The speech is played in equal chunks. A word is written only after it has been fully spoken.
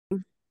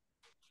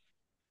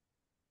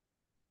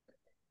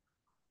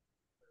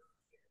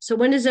So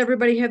when does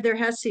everybody have their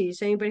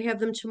HESIs? Anybody have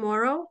them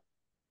tomorrow?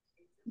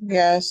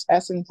 Yes,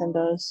 Essington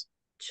does.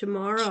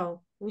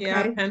 Tomorrow. Yeah,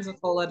 Okay.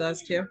 Pensacola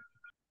does too.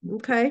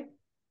 Okay.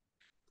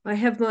 I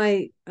have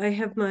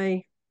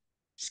my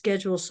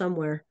schedule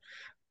somewhere.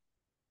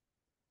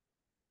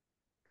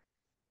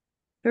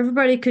 If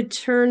everybody could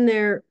turn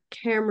their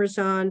cameras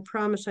on.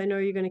 Promise I know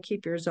you're going to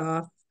keep yours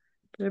off.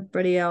 But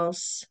everybody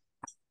else.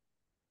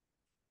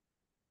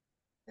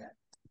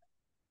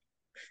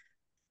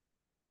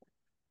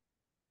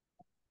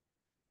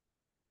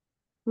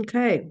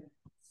 Okay.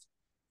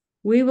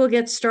 We will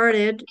get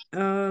started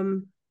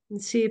and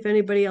see if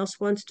anybody else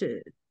wants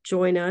to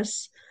join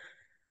us.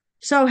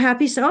 So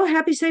happy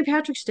St.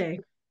 Patrick's Day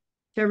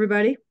to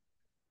everybody.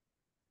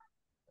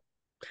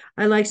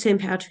 I like St.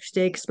 Patrick's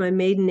Day because my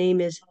maiden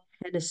name is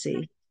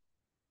Hennessy.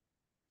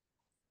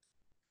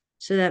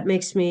 So that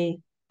makes me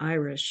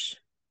Irish.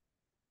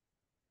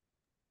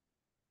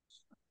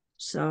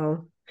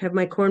 So have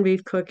my corned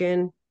beef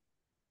cooking.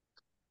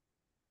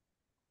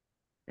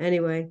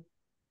 Anyway,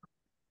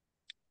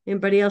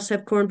 anybody else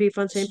have corned beef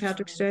on St.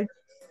 Patrick's Day?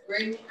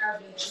 Bring our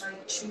beach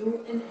night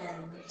to an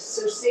end,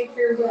 so say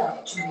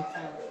farewell to my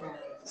found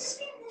friends.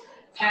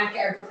 Pack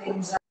our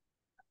things up.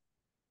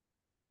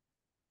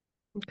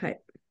 Okay.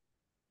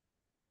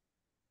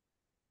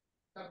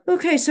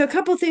 Okay, so a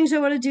couple things I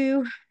want to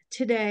do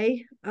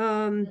today.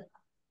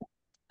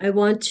 I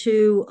want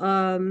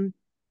to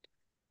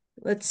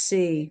let's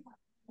see,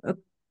 uh,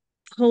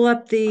 pull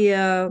up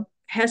the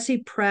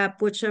HESI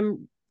prep, which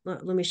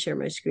let me share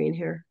my screen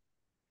here.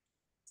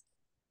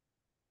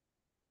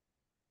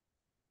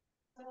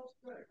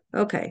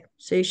 Okay,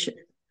 so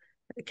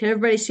can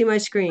everybody see my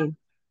screen?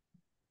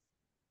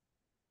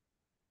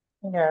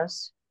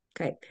 Yes.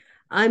 Okay.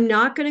 I'm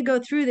not going to go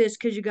through this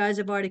because you guys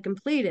have already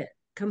completed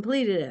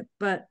it,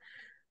 but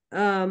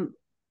um,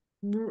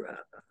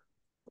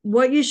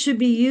 what you should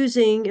be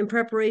using in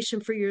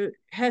preparation for your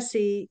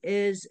HESI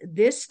is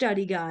this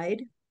study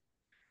guide,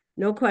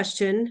 no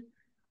question.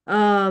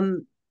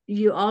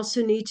 You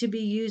also need to be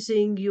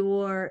using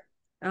your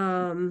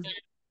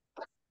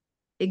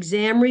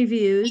exam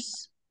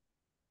reviews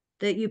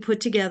that you put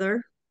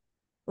together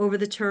over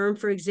the term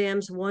for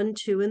exams 1,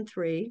 2, and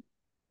 3.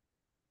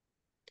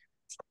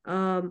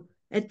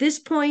 At this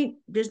point,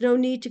 there's no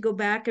need to go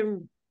back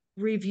and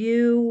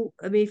review.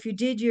 I mean, if you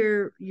did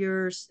your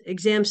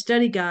exam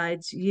study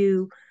guides,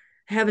 you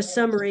have a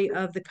summary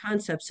of the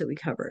concepts that we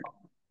covered.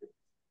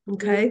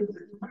 Okay.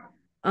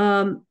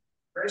 Um,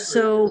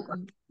 so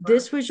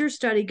this was your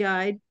study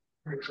guide.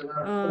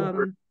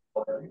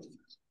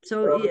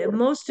 So yeah,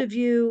 most of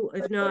you,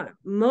 if not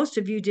most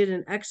of you, did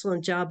an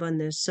excellent job on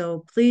this.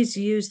 So please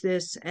use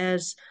this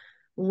as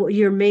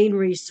your main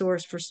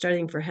resource for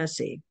studying for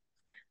HESI.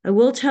 I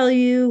will tell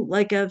you,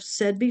 like I've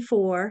said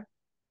before,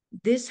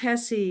 this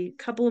HESI,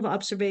 couple of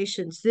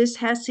observations. This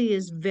HESI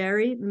is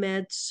very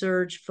med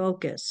surg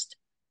focused.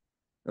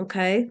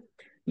 Okay.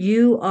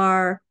 You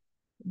are,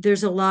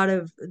 there's a lot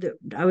of,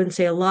 I wouldn't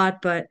say a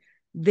lot, but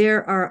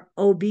there are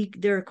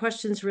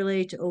questions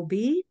related to OB.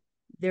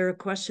 There are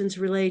questions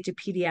related to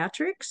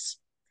pediatrics.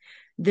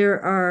 There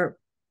are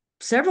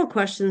several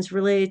questions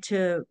related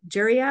to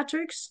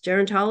geriatrics,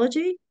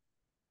 gerontology,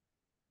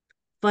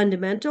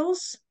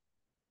 fundamentals,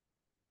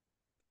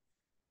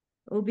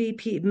 OB,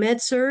 med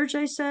surge,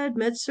 I said,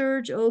 med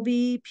surge, OB,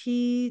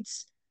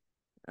 peds,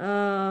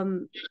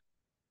 from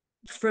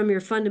your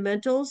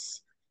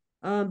fundamentals,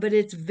 but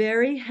it's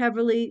very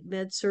heavily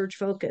med surge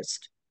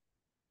focused.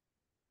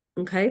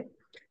 Okay.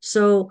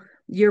 So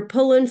you're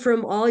pulling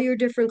from all your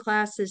different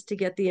classes to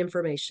get the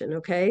information.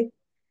 Okay.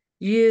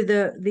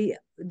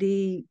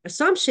 The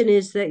assumption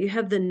is that you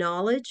have the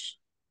knowledge,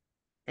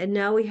 and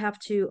now we have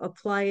to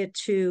apply it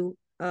to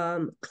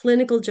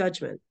clinical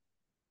judgment.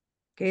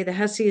 Okay. The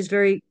HESI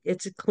is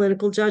it's a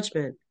clinical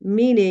judgment,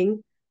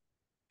 meaning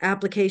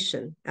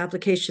application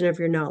of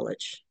your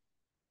knowledge,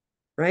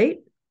 right?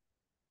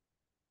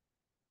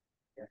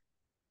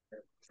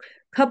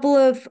 Couple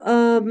of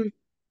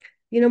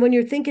when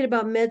you're thinking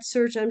about med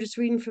surg, I'm just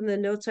reading from the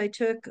notes I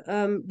took.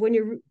 When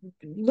you're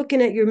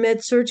looking at your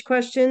med surg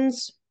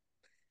questions,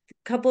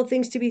 a couple of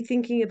things to be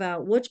thinking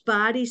about. Which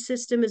body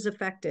system is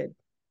affected?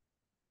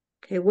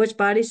 Okay, which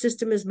body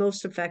system is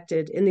most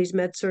affected in these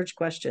med surg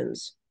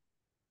questions?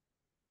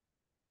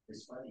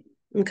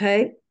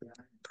 Okay,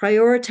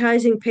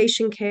 prioritizing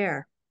patient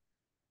care.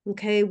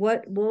 Okay,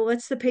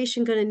 what's the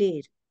patient going to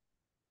need?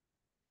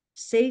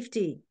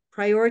 Safety,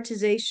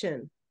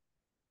 prioritization,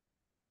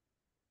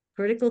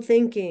 critical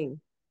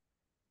thinking,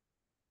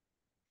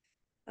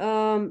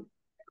 um,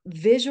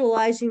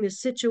 visualizing the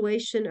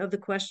situation of the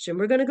question.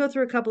 We're going to go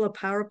through a couple of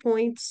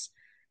PowerPoints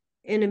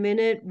in a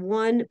minute.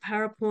 One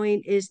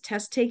PowerPoint is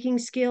test taking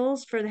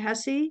skills for the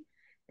HESI,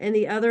 and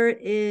the other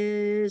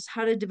is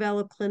how to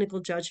develop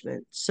clinical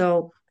judgment.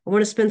 So I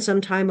want to spend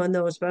some time on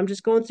those, but I'm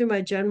just going through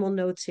my general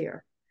notes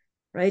here,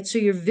 right? So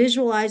you're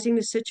visualizing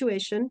the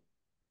situation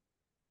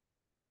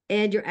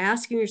and you're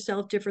asking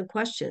yourself different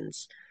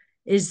questions.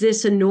 Is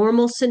this a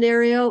normal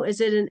scenario? Is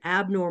it an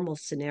abnormal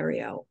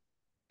scenario?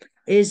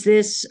 Is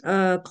this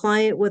a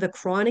client with a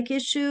chronic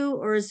issue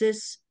or is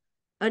this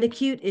an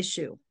acute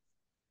issue?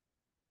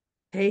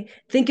 Okay.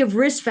 Think of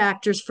risk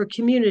factors for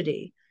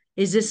community.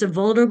 Is this a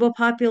vulnerable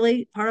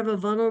population, part of a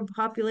vulnerable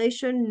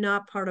population,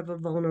 not part of a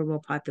vulnerable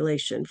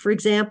population? For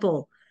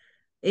example,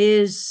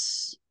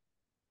 is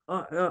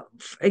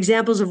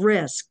examples of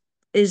risk.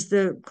 Is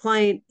the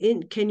client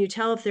in, can you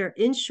tell if they're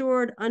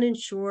insured,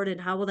 uninsured, and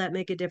how will that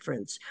make a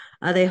difference?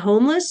 Are they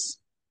homeless?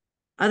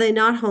 Are they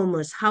not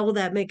homeless? How will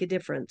that make a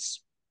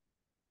difference?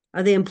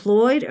 Are they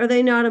employed? Are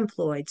they not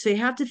employed? So you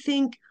have to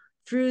think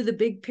through the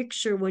big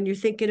picture when you're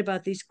thinking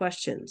about these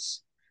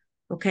questions.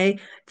 Okay.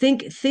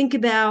 Think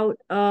about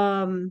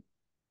the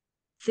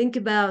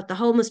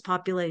homeless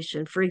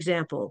population, for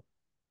example,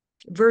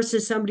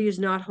 versus somebody who's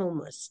not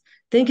homeless.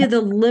 Think of the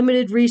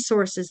limited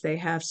resources they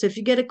have. So if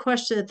you get a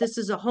question that this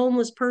is a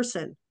homeless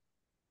person,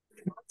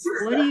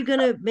 what are you going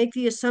to make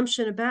the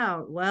assumption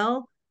about?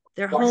 Well,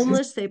 they're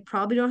homeless. They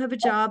probably don't have a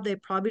job. They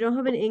probably don't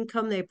have an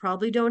income. They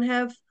probably don't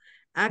have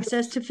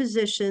access to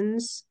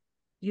physicians.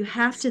 You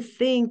have to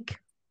think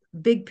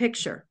big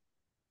picture.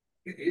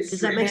 Does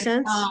that make And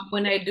sense?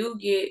 when they do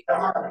get, and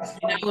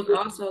I was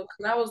also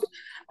because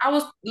I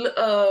was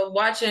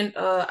watching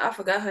I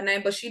forgot her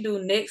name, but she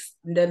do next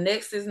the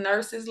Nexus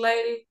Nurses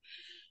lady,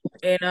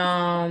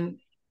 and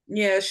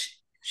yeah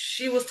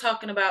she was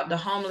talking about the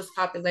homeless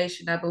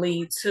population, I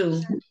believe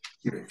too,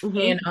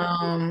 Mm-hmm.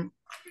 and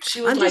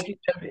she was I'm like,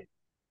 just,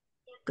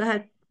 go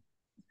ahead.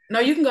 no,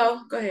 you can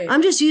go ahead.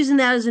 I'm just using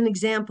that as an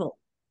example,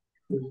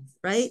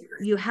 right?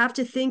 You have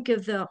to think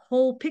of the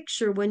whole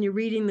picture when you're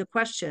reading the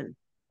question,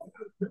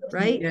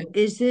 right? Yeah.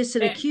 Is this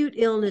an acute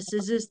illness?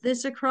 Is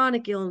this a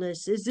chronic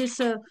illness? Is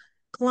this a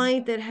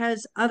client that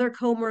has other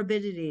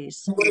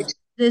comorbidities?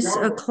 This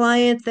a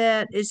client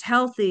that is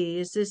healthy?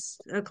 Is this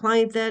a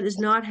client that is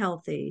not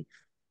healthy?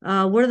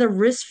 What are the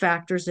risk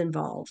factors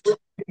involved?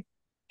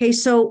 Okay,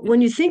 so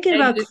when you're thinking They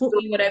about just see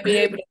will they be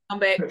able to come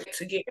back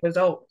to get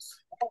results?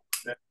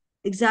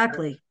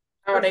 exactly,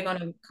 How are they going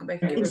to come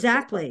back and get results?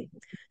 exactly.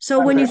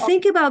 So when you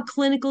think about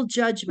clinical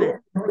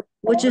judgment,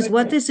 which is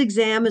what this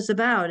exam is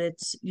about,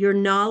 it's your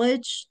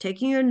knowledge,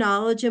 taking your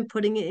knowledge and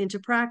putting it into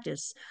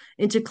practice,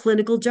 into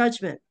clinical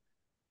judgment.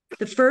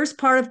 The first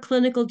part of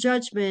clinical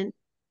judgment,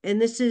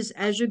 and this is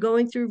as you're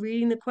going through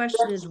reading the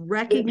question, is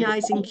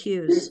recognizing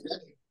cues,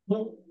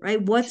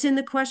 right? What's in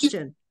the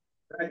question?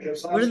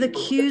 What are the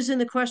cues in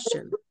the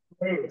question,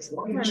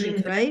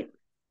 right?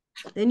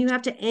 Then you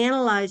have to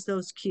analyze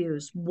those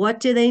cues. What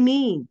do they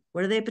mean?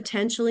 What do they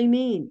potentially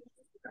mean?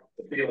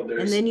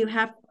 And then you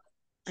have,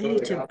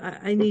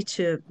 I need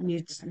to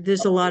mute.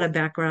 There's a lot of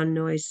background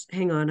noise.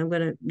 Hang on, I'm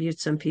going to mute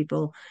some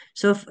people.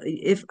 So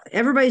if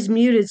everybody's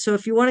muted, so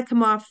if you want to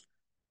come off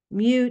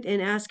mute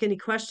and ask any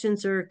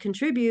questions or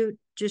contribute,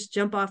 just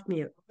jump off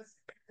mute.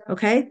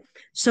 Okay.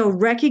 So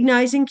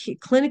recognizing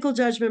clinical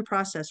judgment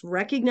process,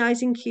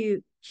 recognizing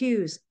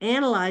cues,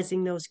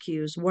 analyzing those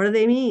cues. What do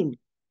they mean?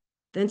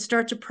 Then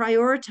start to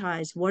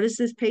prioritize. What is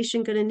this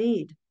patient going to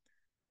need?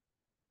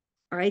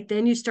 All right.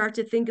 Then you start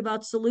to think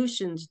about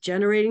solutions,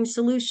 generating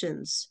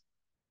solutions,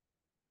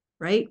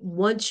 right?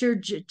 Once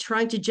you're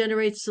trying to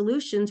generate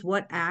solutions,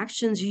 what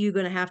actions are you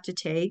going to have to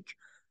take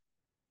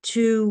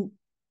to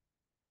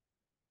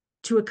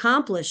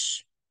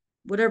accomplish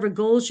whatever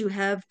goals you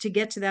have to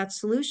get to that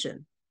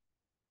solution,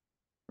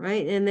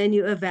 right? And then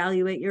you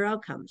evaluate your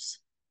outcomes,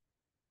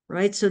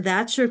 right? So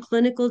that's your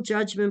clinical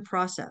judgment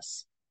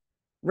process.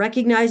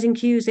 Recognizing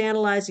cues,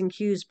 analyzing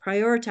cues,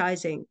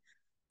 prioritizing,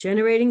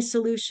 generating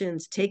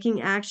solutions,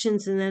 taking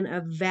actions, and then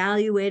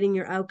evaluating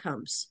your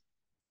outcomes.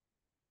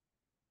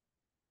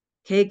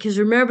 Okay, because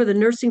remember the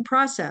nursing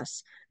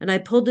process, and I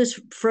pulled this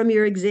from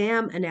your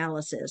exam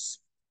analysis: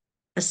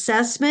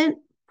 assessment,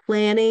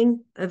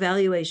 planning,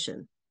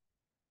 evaluation.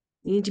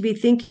 You need to be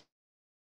thinking